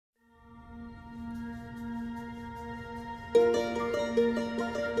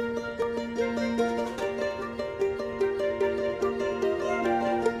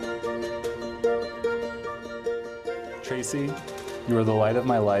Tracy, you are the light of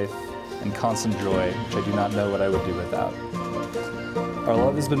my life and constant joy, which I do not know what I would do without. Our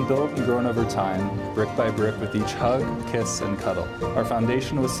love has been built and grown over time, brick by brick, with each hug, kiss, and cuddle. Our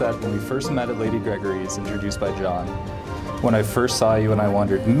foundation was set when we first met at Lady Gregory's, introduced by John. When I first saw you and I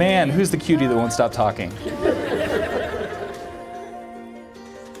wondered, man, who's the cutie that won't stop talking?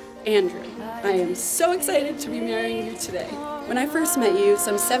 Andrew, I am so excited to be marrying you today. When I first met you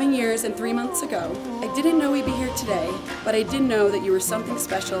some 7 years and 3 months ago, I didn't know we'd be here today, but I did know that you were something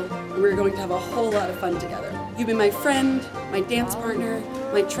special and we were going to have a whole lot of fun together. You've been my friend, my dance partner,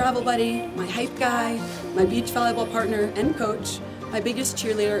 my travel buddy, my hype guy, my beach volleyball partner and coach, my biggest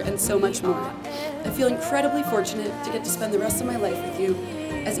cheerleader, and so much more. I feel incredibly fortunate to get to spend the rest of my life with you.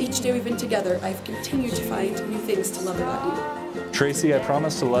 As each day we've been together, I've continued to find new things to love about you. Tracy, I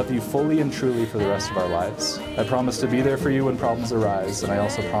promise to love you fully and truly for the rest of our lives. I promise to be there for you when problems arise, and I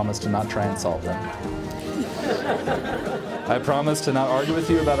also promise to not try and solve them. I promise to not argue with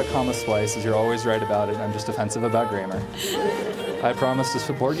you about a comma splice, as you're always right about it and I'm just offensive about grammar. I promise to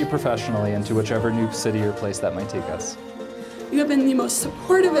support you professionally into whichever new city or place that might take us. You have been the most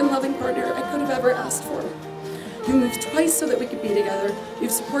supportive and loving partner I could have ever asked for. You moved twice so that we could be together.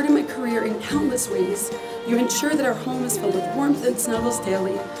 You've supported my career in countless ways. You ensure that our home is filled with warmth and snuggles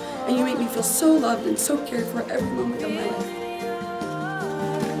daily. And you make me feel so loved and so cared for every moment of my life.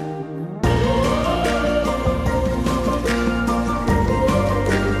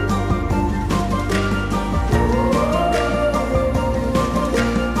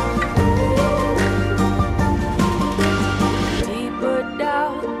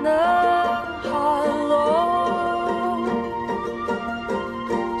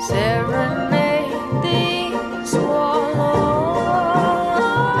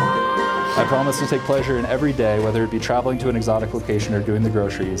 I promise to take pleasure in every day, whether it be traveling to an exotic location or doing the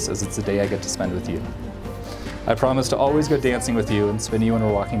groceries, as it's a day I get to spend with you. I promise to always go dancing with you and spin you when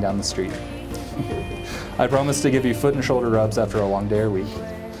we're walking down the street. I promise to give you foot and shoulder rubs after a long day or week.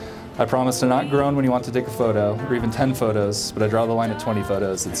 I promise to not groan when you want to take a photo, or even 10 photos, but I draw the line at 20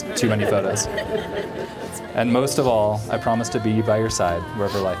 photos. It's too many photos. And most of all, I promise to be by your side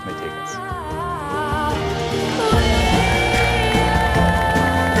wherever life may take us.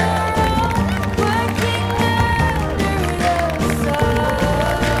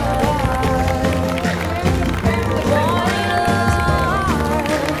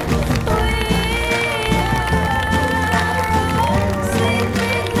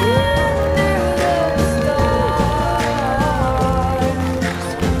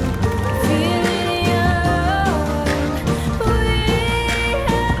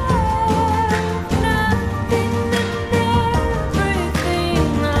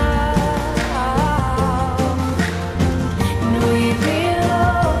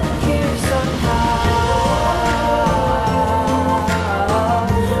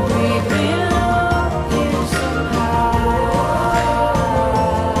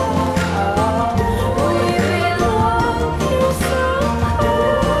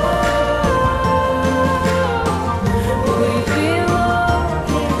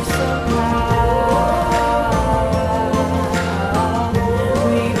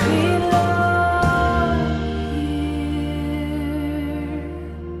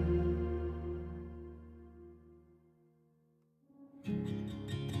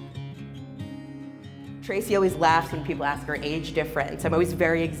 Tracy always laughs when people ask her age difference. I'm always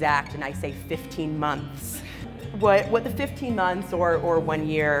very exact and I say 15 months. What the 15 months or 1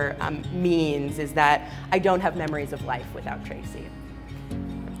 year means is that I don't have memories of life without Tracy.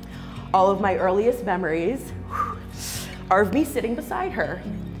 All of my earliest memories are of me sitting beside her,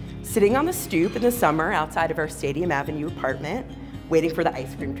 sitting on the stoop in the summer outside of our Stadium Avenue apartment, waiting for the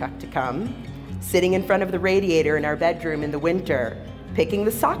ice cream truck to come, sitting in front of the radiator in our bedroom in the winter, picking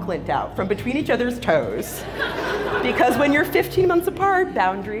the sock lint out from between each other's toes. Because when you're 15 months apart,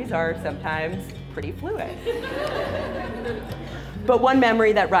 boundaries are sometimes pretty fluid. But one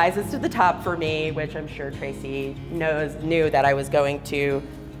memory that rises to the top for me, which I'm sure Tracy knew that I was going to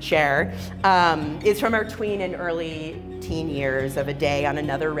share, is from our tween and early teen years of a day on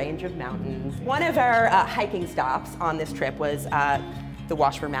another range of mountains. One of our hiking stops on this trip was the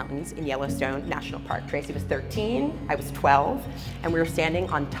Washburn Mountains in Yellowstone National Park. Tracy was 13, I was 12, and we were standing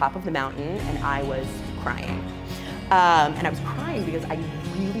on top of the mountain and I was crying. And I was crying because I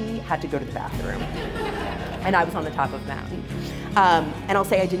really had to go to the bathroom. And I was on the top of the mountain. And I'll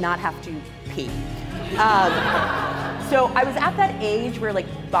say I did not have to pee. So I was at that age where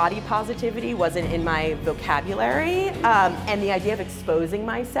like body positivity wasn't in my vocabulary, and the idea of exposing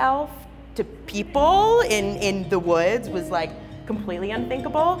myself to people in the woods was like completely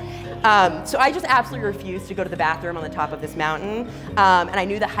unthinkable. So I just absolutely refused to go to the bathroom on the top of this mountain, and I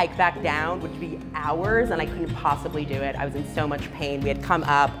knew the hike back down would be hours, and I couldn't possibly do it. I was in so much pain. We had come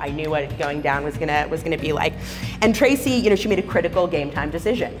up. I knew what going down was gonna be like. And Tracy, you know, she made a critical game time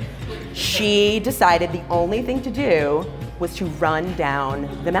decision. She decided the only thing to do was to run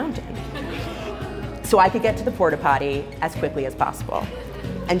down the mountain so I could get to the porta potty as quickly as possible.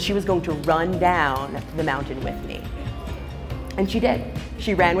 And she was going to run down the mountain with me. And she did.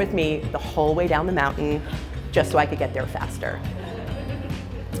 She ran with me the whole way down the mountain just so I could get there faster.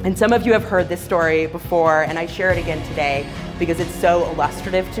 And some of you have heard this story before, and I share it again today because it's so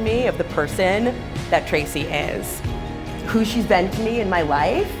illustrative to me of the person that Tracy is. Who she's been to me in my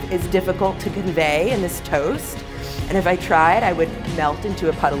life is difficult to convey in this toast, and if I tried, I would melt into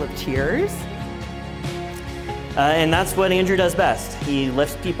a puddle of tears. And that's what Andrew does best. He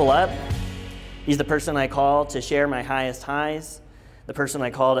lifts people up. He's the person I call to share my highest highs, the person I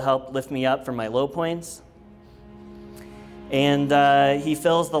call to help lift me up from my low points. And he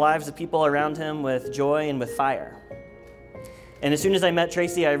fills the lives of people around him with joy and with fire. And as soon as I met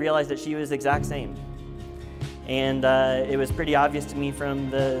Tracy, I realized that she was the exact same. And it was pretty obvious to me from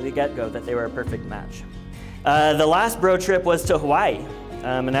the get-go that they were a perfect match. The last bro trip was to Hawaii,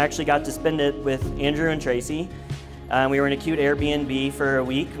 and I actually got to spend it with Andrew and Tracy. We were in a cute Airbnb for a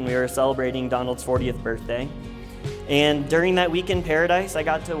week, and we were celebrating Donald's 40th birthday. And during that week in paradise, I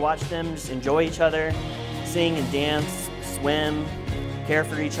got to watch them just enjoy each other, sing and dance, swim, care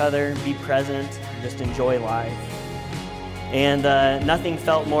for each other, be present, just enjoy life. And nothing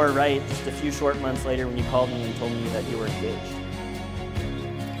felt more right just a few short months later when you called me and told me that you were engaged.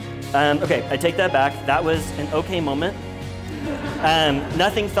 Okay, I take that back. That was an okay moment.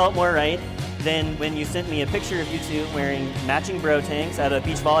 Nothing felt more right than when you sent me a picture of you two wearing matching bro tanks at a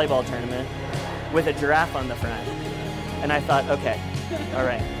beach volleyball tournament with a giraffe on the front. And I thought, okay, all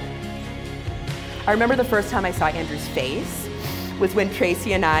right. I remember the first time I saw Andrew's face was when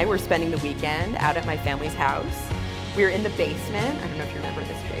Tracy and I were spending the weekend out at my family's house. We were in the basement. I don't know if you remember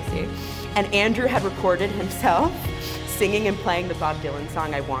this, Tracy. And Andrew had recorded himself singing and playing the Bob Dylan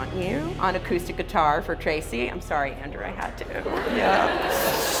song, I Want You, on acoustic guitar for Tracy. I'm sorry, Andrew, I had to.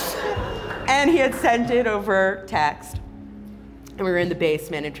 Yeah. And he had sent it over text. And we were in the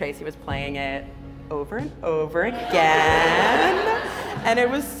basement and Tracy was playing it over and over again. And it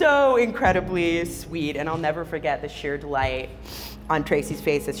was so incredibly sweet, and I'll never forget the sheer delight on Tracy's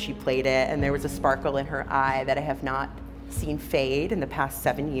face as she played it, and there was a sparkle in her eye that I have not seen fade in the past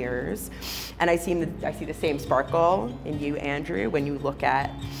 7 years. And I see the same sparkle in you, Andrew, when you look at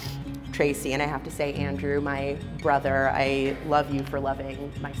Tracy. And I have to say, Andrew, my brother, I love you for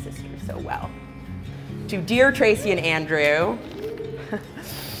loving my sister so well. To dear Tracy and Andrew,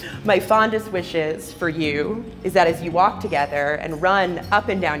 my fondest wishes for you is that as you walk together and run up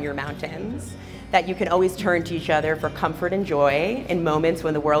and down your mountains, that you can always turn to each other for comfort and joy in moments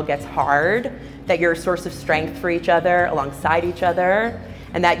when the world gets hard, that you're a source of strength for each other, alongside each other,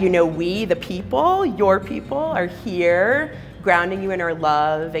 and that you know we, the people, your people, are here, grounding you in our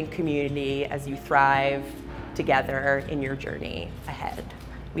love and community as you thrive together in your journey ahead.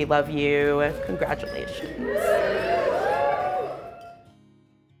 We love you. Congratulations.